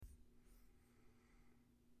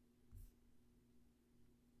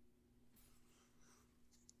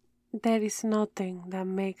There is nothing that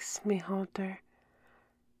makes me hotter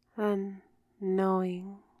than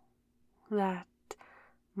knowing that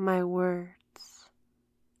my words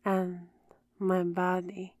and my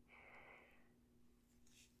body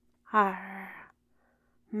are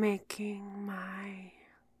making my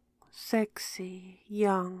sexy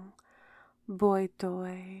young boy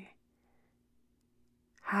toy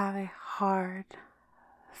have a hard,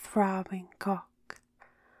 throbbing cock.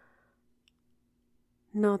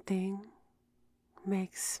 Nothing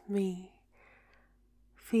makes me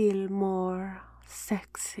feel more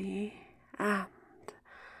sexy and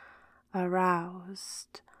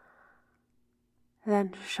aroused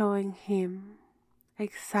than showing him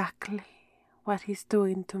exactly what he's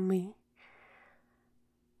doing to me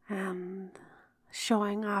and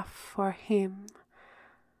showing off for him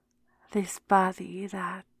this body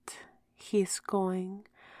that he's going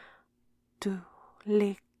to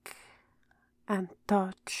lick and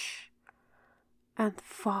touch and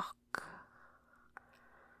fuck.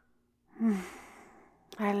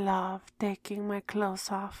 I love taking my clothes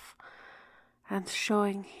off and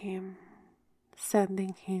showing him,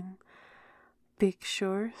 sending him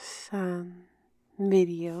pictures and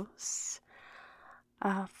videos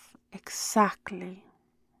of exactly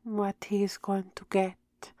what he's going to get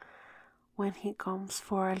when he comes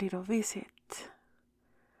for a little visit.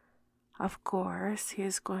 Of course,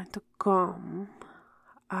 he's going to come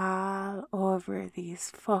all over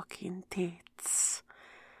these fucking tits,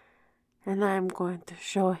 and I'm going to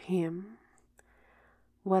show him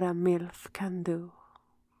what a MILF can do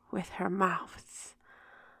with her mouth.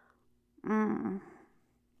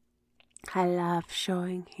 I love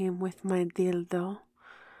showing him with my dildo.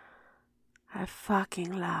 I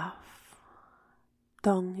fucking love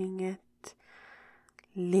tonguing it,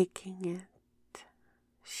 licking it,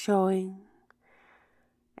 showing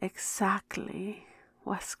exactly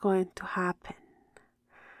what's going to happen.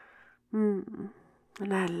 And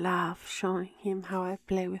I love showing him how I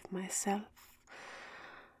play with myself,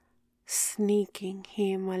 sneaking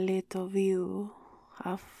him a little view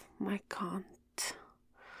of my cunt,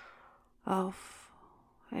 of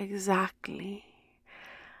exactly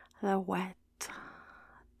the wet,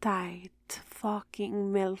 tight,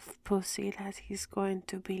 fucking MILF pussy that he's going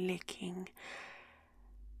to be licking,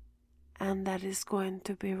 and that is going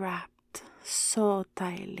to be wrapped so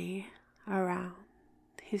tightly around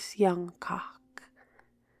his young cock.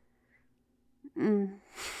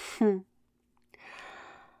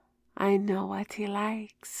 I know what he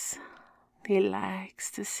likes. He likes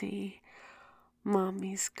to see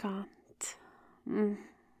mommy's cunt.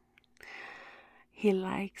 He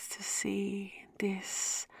likes to see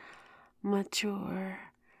this mature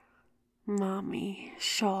mommy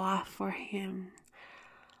show off for him.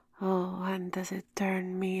 Oh, and does it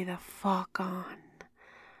turn me the fuck on,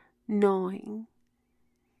 knowing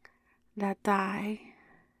that I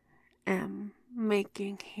am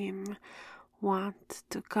making him want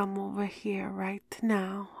to come over here right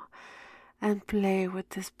now and play with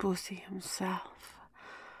this pussy himself.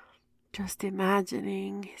 Just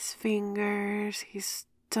imagining his fingers, his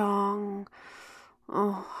tongue,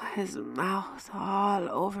 his mouth all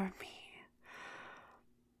over me.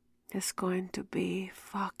 It's going to be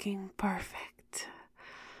fucking perfect.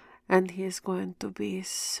 And he's going to be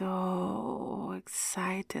so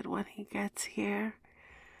excited when he gets here.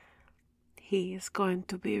 He is going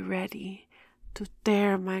to be ready to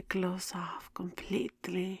tear my clothes off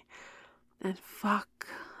completely and fuck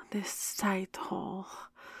this tight hole.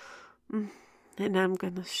 And I'm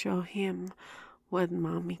gonna show him what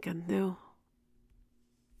mommy can do.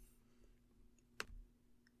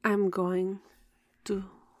 I'm going to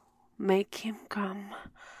make him come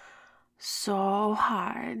so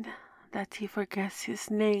hard that he forgets his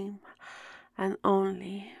name and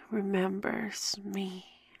only remembers me.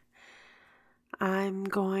 I'm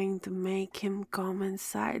going to make him come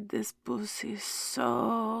inside this pussy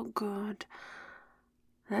so good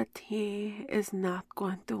that he is not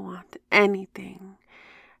going to want anything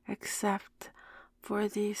except for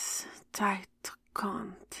this tight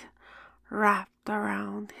cunt wrapped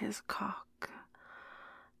around his cock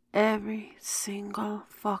every single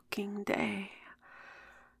fucking day,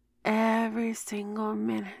 every single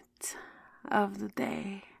minute of the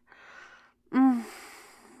day.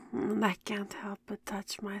 And I can't help but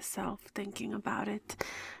touch myself thinking about it,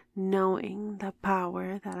 knowing the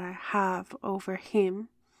power that I have over him,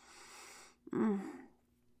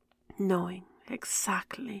 knowing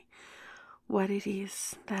exactly what it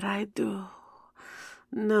is that I do,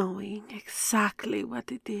 knowing exactly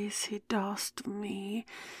what it is he does to me.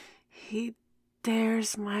 He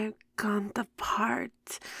tears my cunt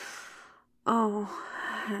apart. Oh,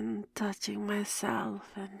 and touching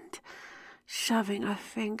myself and shoving a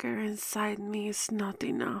finger inside me is not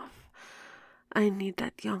enough. I need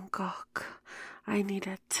that young cock. I need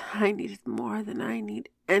it. I need it more than I need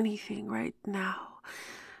anything right now.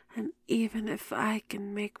 And even if I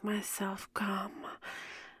can make myself come,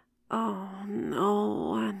 oh, no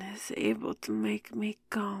one is able to make me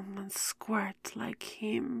come and squirt like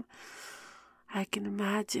him. I can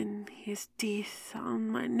imagine his teeth on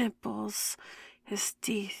my nipples, his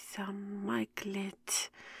teeth on my clit,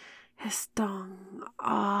 his tongue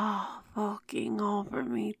all fucking over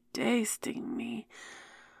me, tasting me.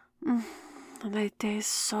 And I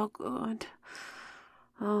taste so good.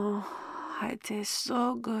 Oh, I taste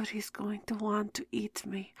so good. He's going to want to eat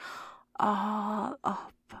me all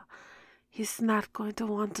up. He's not going to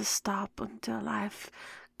want to stop until I've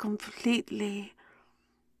completely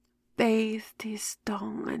bathed his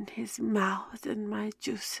tongue and his mouth in my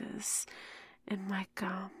juices, in my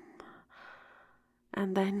gum.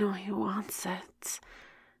 And I know he wants it.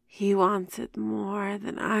 He wants it more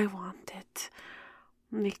than I want it,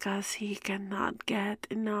 because he cannot get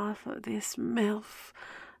enough of this MILF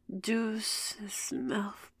juice, this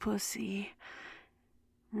MILF pussy.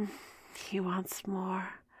 He wants more.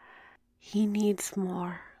 He needs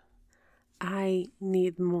more. I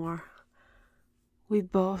need more. We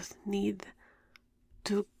both need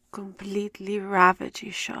to completely ravage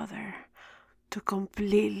each other, to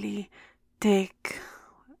completely take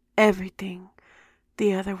everything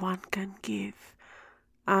the other one can give.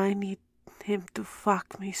 I need him to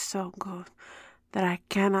fuck me so good that I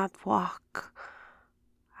cannot walk.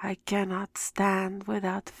 I cannot stand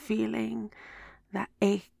without feeling the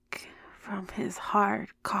ache from his hard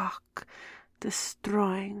cock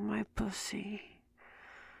destroying my pussy.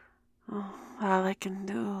 Oh, all I can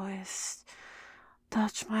do is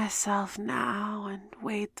touch myself now and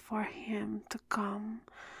wait for him to come.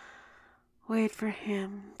 Wait for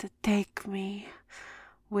him to take me.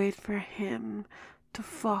 Wait for him to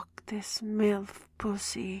fuck this MILF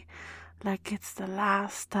pussy like it's the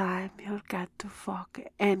last time he'll get to fuck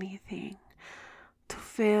anything. To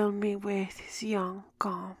fill me with his young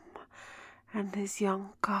cum and his young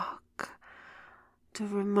cock. To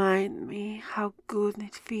remind me how good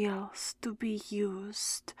it feels to be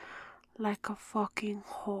used like a fucking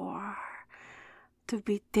whore. To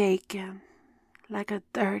be taken like a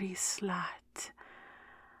dirty slut.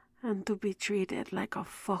 And to be treated like a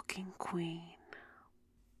fucking queen.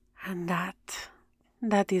 And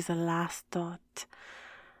that is a last thought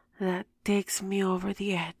that takes me over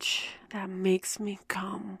the edge, that makes me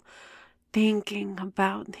come thinking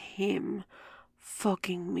about him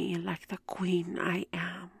fucking me like the queen I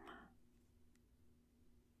am.